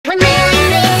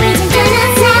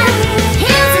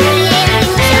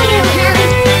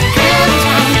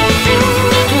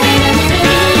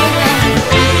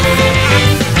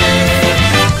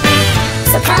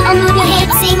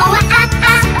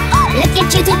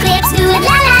clips, do it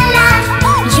la la la.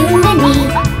 You and me,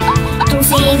 don't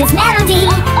say this melody.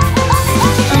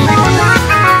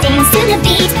 Dance to the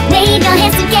beat, wave your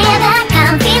hands together.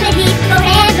 Come feel the heat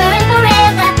forever and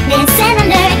forever. Listen and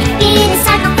learn, it is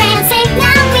time for prancing.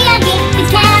 Now we are here with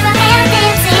caramel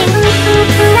dancing.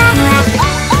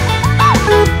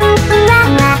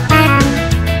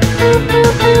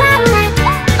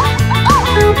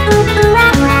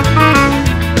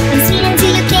 From Sweden to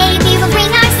UK, we will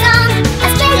bring our song.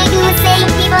 Australia, USA,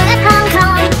 people of Hong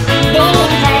Kong, they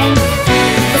learn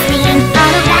the freedom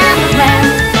all around the world.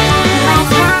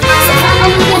 So come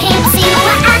on, move your hands, sing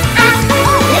wah ah ah.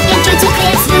 Look at you two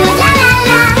clips, do it la la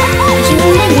la. You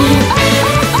and me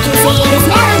can say this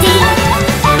melody.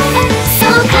 So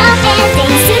come and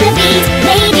dance to the beat,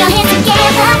 wave your hands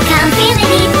together. Come feel the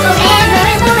heat forever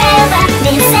and forever.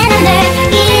 Listen and learn,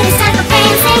 it is time for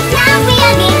prancing. Now we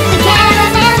are here with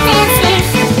caramel dancing.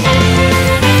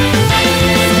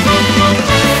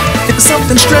 If it's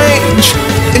something strange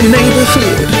in your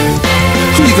neighborhood,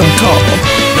 who you gonna call?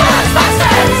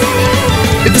 Ghostbusters!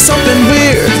 If it's something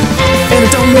weird and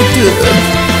it don't look good,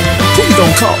 who you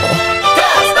gonna call?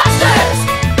 Ghostbusters!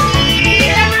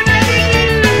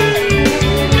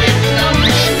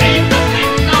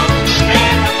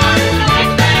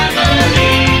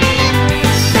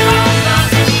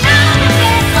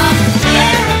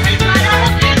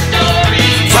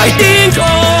 Fighting for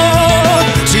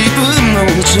自分の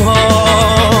道を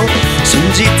信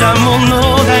じたも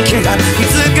のだけがい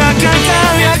つか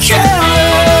輝ける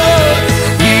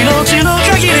命の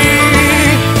限り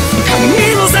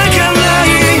神の咲かない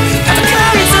戦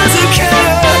い続ける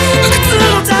不屈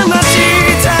の魂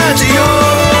たちよ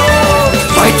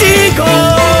Fighting for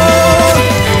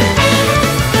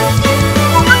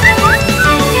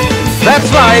That's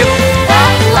life.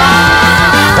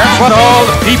 That's what all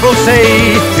the people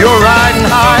say. You're riding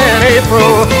high in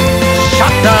April,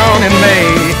 shot down in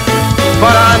May.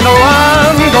 But I know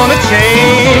I'm gonna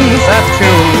change that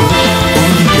tune.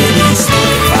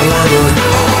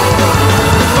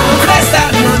 Questa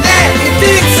non è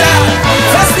Ibiza,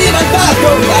 festival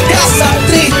barco, la cassa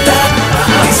dritta.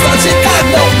 Ti sto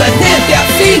cercando ma niente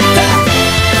affitta.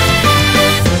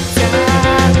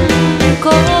 残酷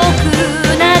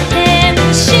な天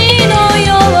使のよ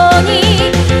うに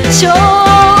少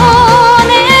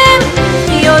年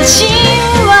よ神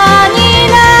話に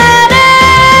なれ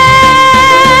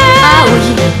青い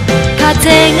風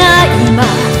が今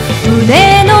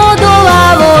胸のドア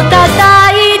を叩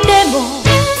いても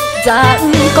残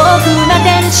酷な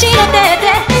天使の手で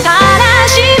悲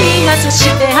しみがそし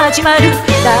て始まる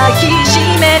抱きし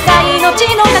めた命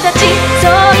の形そ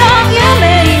の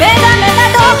夢に目覚めた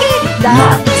時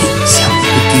Matti, siamo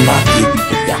tutti matti,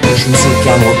 ci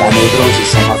insultiamo da nevrosi,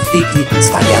 siamo afflitti,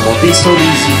 spariamo dei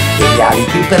sorrisi, degli ali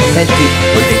più perfetti,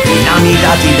 protetti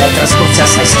inamidati da trascorsi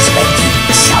assai sospetti.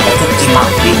 Siamo tutti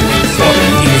matti,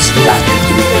 fuori misturati,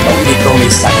 tutto ogni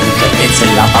promessa, l'incertezza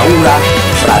e la paura,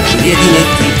 fragili ed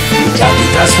inetti,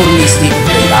 bugiardi trasformisti,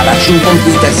 regalaci un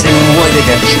computer se non vuoi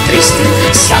vederci tristi.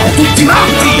 Siamo tutti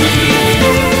matti!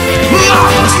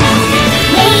 Matti!